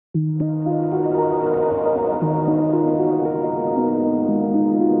Hey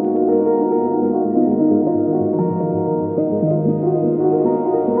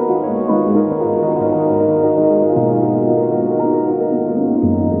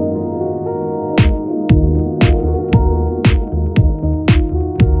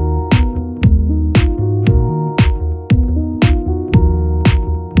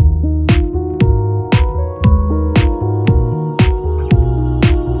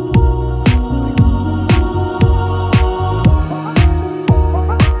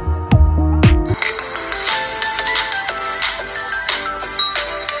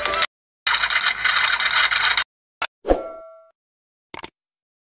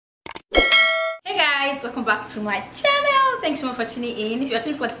guys, welcome back to my channel. Thanks so much for tuning in. If you're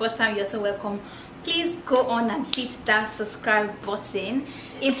tuning for the first time, you're so welcome. Please go on and hit that subscribe button.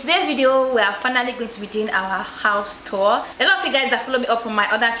 In today's video, we are finally going to be doing our house tour. A lot of you guys that follow me up from my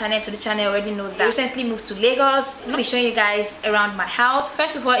other channel to the channel already know that I recently moved to Lagos. I'm going to be showing you guys around my house.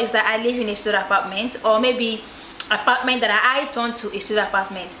 First of all is that I live in a studio apartment, or maybe apartment that I turned to a studio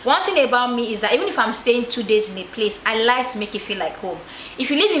apartment. One thing about me is that even if I'm staying 2 days in a place, I like to make it feel like home. If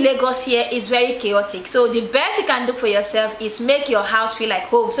you live in Lagos here, it's very chaotic, so the best you can do for yourself is make your house feel like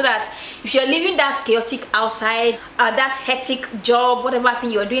home, so that if you're living that chaotic outside, that hectic job, whatever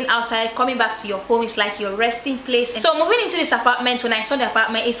thing you're doing outside, coming back to your home is like your resting place. And so moving into this apartment, when I saw the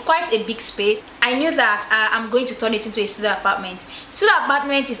apartment, it's quite a big space. I knew that I'm going to turn it into a studio apartment. Studio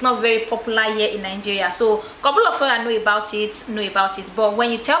apartment is not very popular here in Nigeria, so a couple of I know about it, but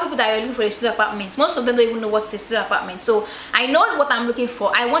when you tell people that you're looking for a studio apartment, most of them don't even know what's a studio apartment. So I know what I'm looking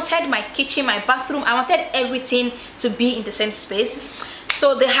for. I wanted my kitchen, my bathroom, I wanted everything to be in the same space.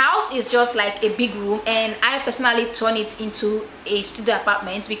 So the house is just like a big room, and I personally turned it into a studio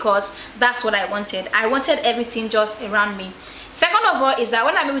apartment because that's what I wanted. I wanted everything just around me. Second of all is that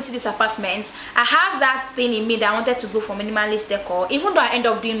when I moved into this apartment, I have that thing in me that I wanted to go for minimalist decor, even though I end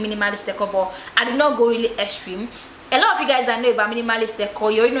up doing minimalist decor, but I did not go really extreme. A lot of you guys that know about minimalist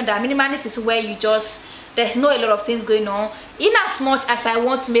decor, you already know that minimalist is where you just, there's not a lot of things going on. In as much as I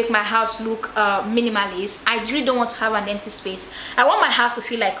want to make my house look minimalist, I really don't want to have an empty space. I want my house to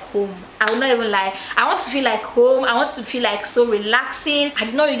feel like home. I will not even lie, I want to feel like home. I want it to feel like so relaxing. I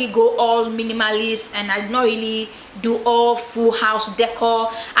did not really go all minimalist, and I did not really do all full house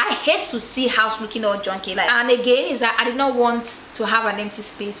decor. I hate to see house looking all junky, like, and again is that I did not want to have an empty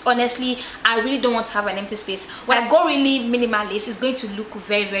space. Honestly, I really don't want to have an empty space. When I go really minimalist, it's going to look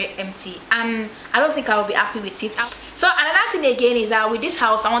very empty, and I don't think I will be happy with it. So another thing again is that with this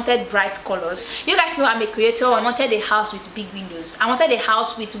house, I wanted bright colors. You guys know I'm a creator. I wanted a house with big windows. I wanted a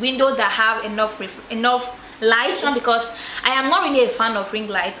house with windows that have enough light, because I am not really a fan of ring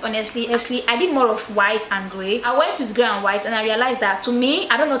lights. Honestly, I did more of white and gray. I went with gray and white, and I realized that to me,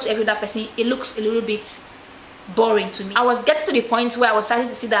 I don't know, to every other person, it looks a little bit boring to me. I was getting to the point where I was starting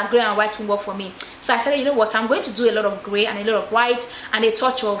to see that gray and white won't work for me. So I said, you know what, I'm going to do a lot of gray and a lot of white and a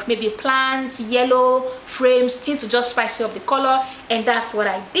touch of maybe plants, yellow frames, things to just spice up the color. And that's what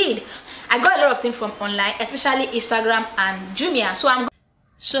I did. I got a lot of things from online, especially Instagram and Jumia.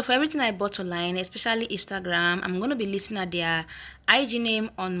 So for everything I bought online, especially Instagram, I'm going to be listing at their IG name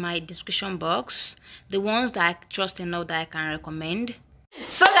on my description box, the ones that I trust enough that I can recommend.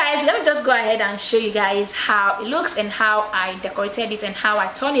 So guys, let me just go ahead and show you guys how it looks and how I decorated it and how I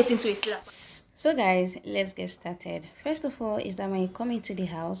turned it into a studio. So guys, let's get started. First of all is that when you come into the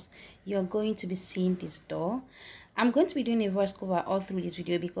house, you're going to be seeing this door. I'm going to be doing a voice cover all through this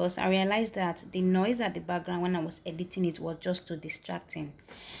video because I realized that the noise at the background when I was editing it was just too distracting.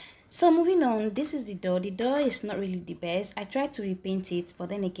 So moving on, this is the door. The door is not really the best. I tried to repaint it, but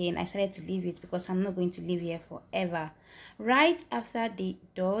then again I decided to leave it because I'm not going to live here forever. Right after the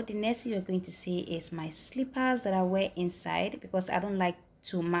door, the next thing you're going to see is my slippers that I wear inside because I don't like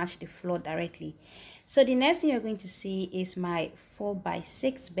to match the floor directly. So the next thing you're going to see is my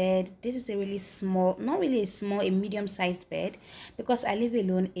 4x6 bed. This is a really small, not really a small, a medium-sized bed because I live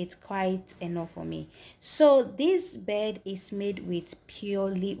alone. It's quite enough for me. So this bed is made with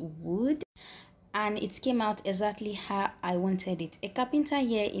purely wood, and it came out exactly how I wanted it. A carpenter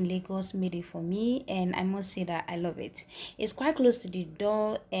here in Lagos made it for me, and I must say that I love it. It's quite close to the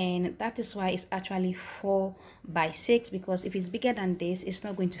door, and that is why it's actually 4x6, because if it's bigger than this, it's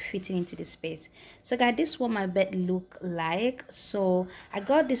not going to fit into the space. So guys, this is what my bed look like. So I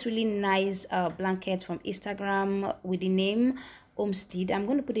got this really nice blanket from Instagram with the name Homestead. I'm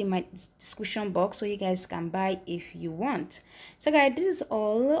going to put it in my description box so you guys can buy if you want. So guys, this is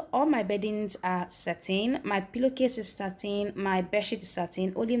all my beddings are satin, my pillowcase is satin, my bedsheet is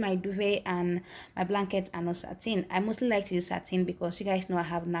satin, only my duvet and my blanket are not satin. I mostly like to use satin because you guys know I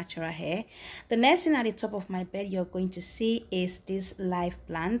have natural hair. The next thing at the top of my bed you're going to see is this live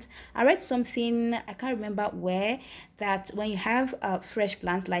plant. I read something, I can't remember where, that when you have a fresh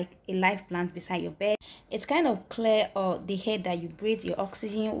plant like a live plant beside your bed, it's kind of clear the air that you breathe, your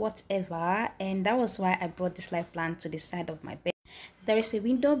oxygen, whatever. And that was why I brought this live plant to the side of my bed. There is a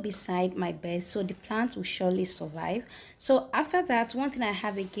window beside my bed, so the plant will surely survive. So after that, one thing I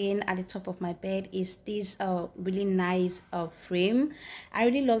have again at the top of my bed is this really nice frame. I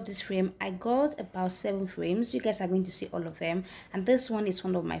really love this frame. I got about 7 frames. You guys are going to see all of them, and this one is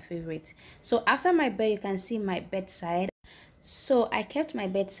one of my favorites. So after my bed, you can see my bedside. So I kept my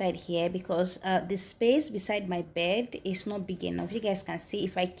bedside here because the space beside my bed is not big enough. You guys can see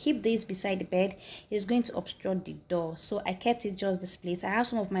if I keep this beside the bed, it's going to obstruct the door. So I kept it just this place. I have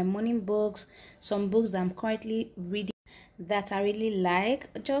some of my morning books, some books that I'm currently reading that I really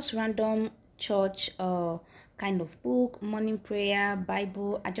like, just random church kind of book, morning prayer,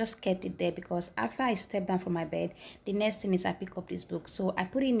 Bible. I just kept it there because after I step down from my bed, the next thing is I pick up this book. So I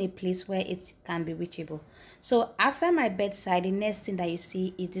put it in a place where it can be reachable. So after my bedside, the next thing that you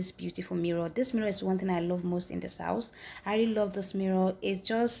see is this beautiful mirror. This mirror is one thing I love most in this house. I really love this mirror. It's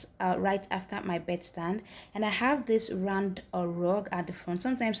just right after my bedstand, and I have this round rug at the front.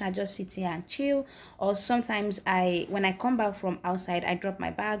 Sometimes I just sit here and chill, or sometimes when I come back from outside, I drop my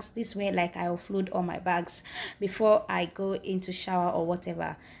bags this way, like I offload all my bags before I go into shower or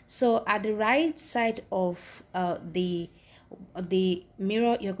whatever. So at the right side of the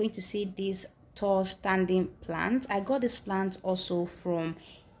mirror, you're going to see this tall standing plant. I got this plant also from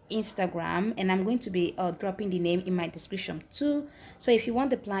Instagram, and I'm going to be dropping the name in my description too. So if you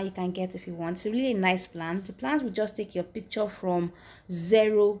want the plant, you can get if you want. It's a really nice plant. The plant will just take your picture from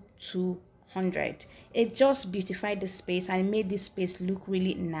 0 to 100. It just beautified the space and made this space look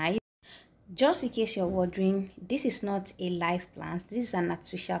really nice. Just in case you're wondering, this is not a live plant. This is an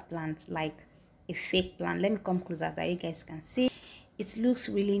artificial plant, like a fake plant. Let me come closer so you guys can see. It looks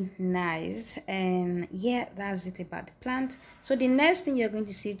really nice, and yeah, that's it about the plant. So the next thing you're going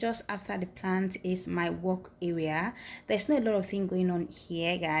to see just after the plant is my work area. There's not a lot of thing going on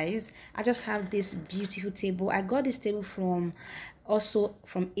here, guys. I just have this beautiful table. I got this table from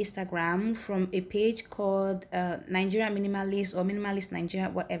Instagram, from a page called Nigerianminimalist or Minimalist Nigeria,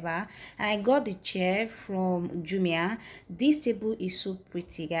 whatever. And I got the chair from Jumia. This table is so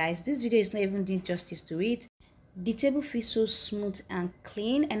pretty, guys. This video is not even doing justice to it. The table feels so smooth and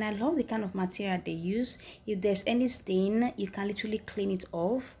clean, and I love the kind of material they use. If there's any stain, you can literally clean it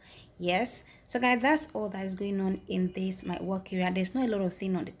off. Yes, so guys, that's all that is going on in this my work area. There's not a lot of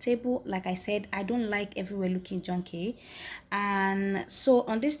thing on the table. Like I said, I don't like everywhere looking junky. And so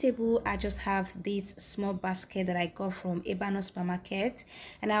on this table, I just have this small basket that I got from Ebano supermarket,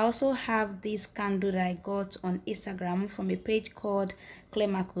 and I also have this candle that I got on Instagram from a page called Clay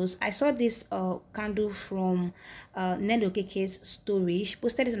Marcos. I saw this candle from Nedokeke's story. She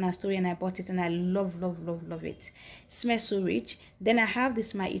posted it on her story and I bought it, and I love it. It smells so rich. Then I have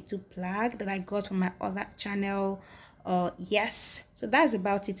this my YouTube plug that I got from my other channel. Yes, so that's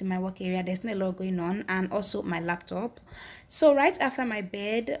about it in my work area. There's not a lot going on, and also my laptop. So right after my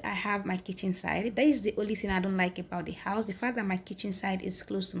bed, I have my kitchen side. That is the only thing I don't like about the house, the fact that my kitchen side is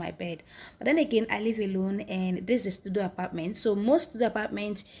close to my bed. But then again, I live alone, and this is a studio apartment. So most studio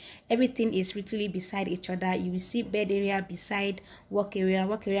apartments, everything is literally beside each other. You will see bed area beside work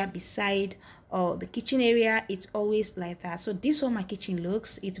area beside the kitchen area. It's always like that. So this is how my kitchen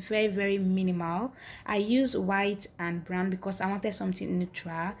looks. It's very minimal. I use white and brown because I wanted something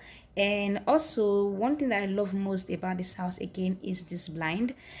neutral. And also, one thing that I love most about this house again is this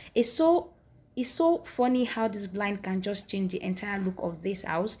blind. It's so funny how this blind can just change the entire look of this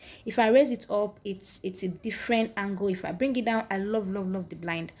house. If I raise it up, it's a different angle. If I bring it down, I love the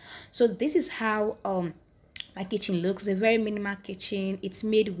blind. So this is how my kitchen looks. A very minimal kitchen. It's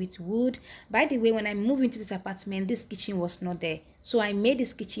made with wood. By the way, when I moved into this apartment, this kitchen was not there, so I made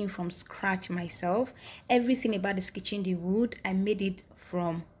this kitchen from scratch myself. Everything about this kitchen, the wood, I made it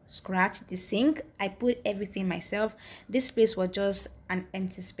from scratch. The sink, I put everything myself. This place was just an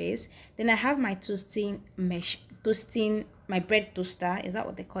empty space. Then I have my toasting my bread toaster, is that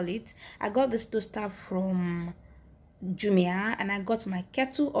what they call it? I got this toaster from Jumia, and I got my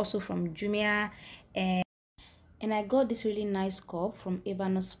kettle also from Jumia, and I got this really nice cup from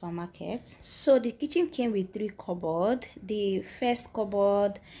Ebano supermarket. So the kitchen came with 3 cupboards. The first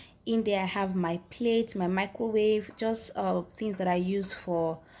cupboard In there I have my plate, my microwave, just things that I use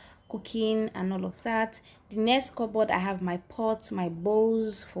for cooking and all of that. The next cupboard I have my pots, my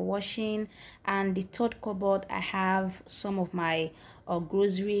bowls for washing, and the third cupboard I have some of my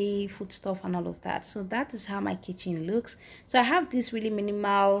grocery food stuff and all of that. So that is how my kitchen looks. So I have this really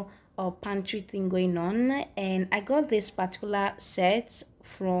minimal pantry thing going on, and I got this particular set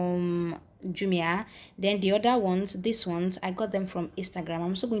from Jumia. Then the other ones, these ones, I got them from Instagram. I'm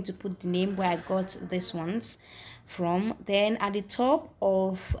also going to put the name where I got these ones from. Then at the top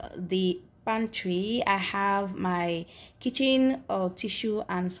of the pantry I have my kitchen tissue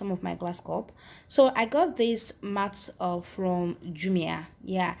and some of my glass cup. So I got this mats from Jumia.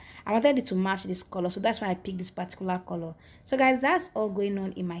 Yeah, I wanted it to match this color, so that's why I picked this particular color. So guys, that's all going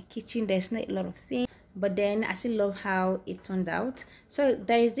on in my kitchen. There's not a lot of things, but then I still love how it turned out. So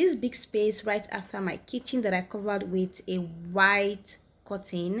there is this big space right after my kitchen that I covered with a white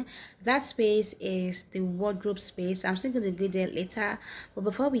curtain. That space is the wardrobe space. I'm still going to go there later, but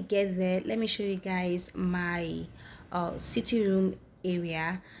before we get there, let me show you guys my sitting room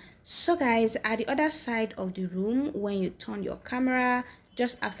area. So guys, at the other side of the room, when you turn your camera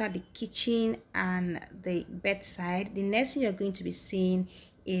just after the kitchen and the bedside, the next thing you're going to be seeing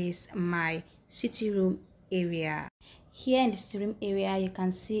is my sitting room area. Here in the sitting room area, you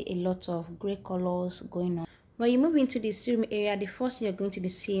can see a lot of gray colors going on. When you move into the sitting room area, the first thing you're going to be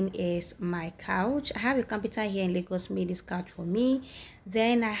seeing is my couch. I have a carpenter here in Lagos made this couch for me.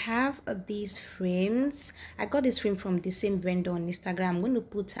 Then I have these frames. I got this frame from the same vendor on Instagram. I'm going to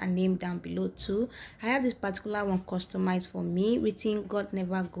put a name down below too. I have this particular one customized for me, written "God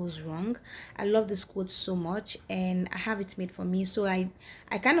never goes wrong." I love this quote so much, and I have it made for me. So I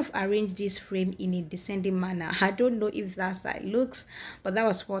kind of arranged this frame in a descending manner. I don't know if that's how it looks, but that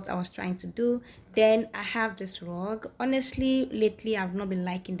was what I was trying to do. Then I have this rug. Honestly, lately I've not been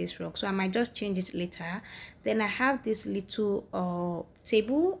liking this rug, so I might just change it later. Then I have this little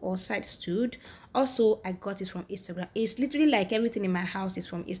table or side stool. Also, I got it from Instagram. It's literally like everything in my house is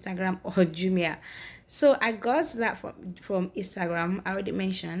from Instagram or Jumia. So I got that from Instagram, I already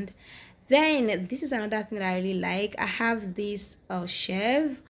mentioned. Then this is another thing that I really like. I have this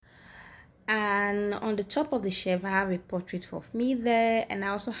shelf, and on the top of the shelf I have a portrait of me there. And I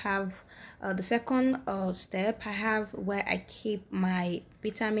also have the second step, I have where I keep my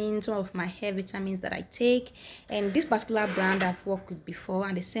vitamins, some of my hair vitamins that I take. And this particular brand I've worked with before,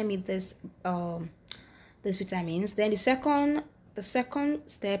 and they sent me this these vitamins. Then the second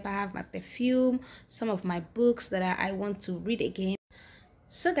step, I have my perfume, some of my books that I want to read again.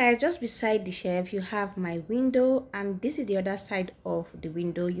 So guys, just beside the shelf you have my window, and this is the other side of the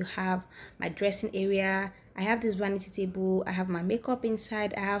window. You have my dressing area. I have this vanity table. I have my makeup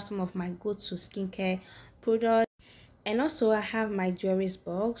inside. I have some of my go-to skincare products, and also I have my jewelry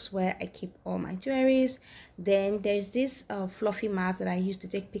box where I keep all my jewelries. Then there's this fluffy mat that I use to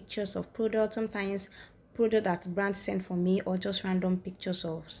take pictures of products, sometimes product that brand sent for me, or just random pictures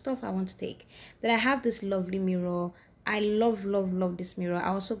of stuff I want to take. Then I have this lovely mirror. I love this mirror. I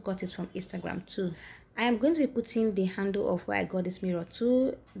also got it from Instagram too. I am going to be putting the handle of where I got this mirror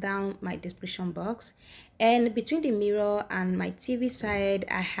too down my description box. And between the mirror and my TV side,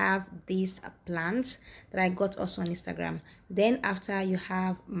 I have these plants that I got also on Instagram. Then after, you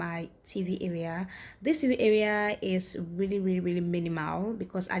have my TV area. This TV area is really minimal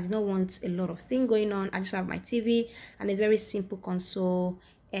because I did not want a lot of thing going on. I just have my TV and a very simple console,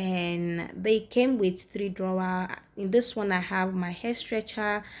 and they came with 3 drawers. In this one I have my hair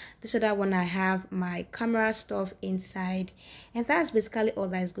stretcher, this other one I have my camera stuff inside, and that's basically all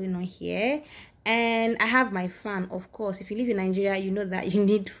that is going on here. And I have my fan. Of course, if you live in Nigeria, you know that you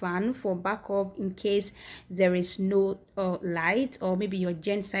need fan for backup in case there is no light, or maybe your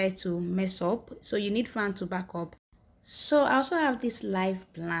gen decide to mess up, so you need fan to back up. So I also have this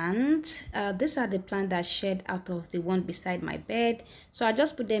live plant. These are the plants that shed out of the one beside my bed. So I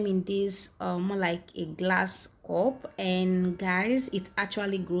just put them in this more like a glass cup, and guys, it's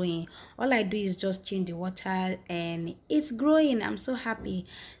actually growing. All I do is just change the water and it's growing. I'm so happy.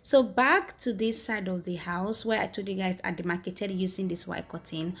 So back to this side of the house where I told you guys I demarcated using this white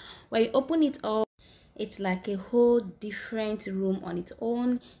curtain. When you open it up, it's like a whole different room on its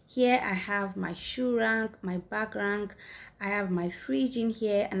own. Here I have my shoe rack, my bag rack, I have my fridge in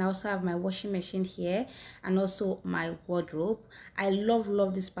here, and I also have my washing machine here, and also my wardrobe. I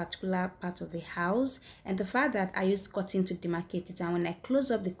love this particular part of the house, and the fact that I use curtain to demarcate it, and when I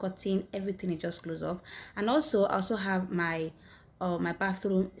close up the curtain, everything is just close up. And also I also have my my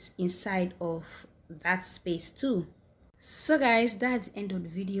bathroom inside of that space too. So guys, that's the end of the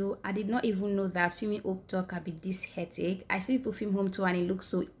video. I did not even know that filming home tour can be this hectic. I see people film home tour and it looks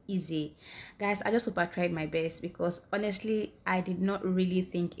so easy. Guys, I just hope I tried my best, because honestly I did not really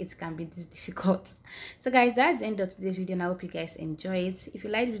think it can be this difficult. So guys, that's the end of today's video, and I hope you guys enjoy it. If you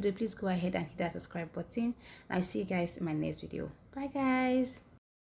like the video, please go ahead and hit that subscribe button, and I'll see you guys in my next video. Bye guys.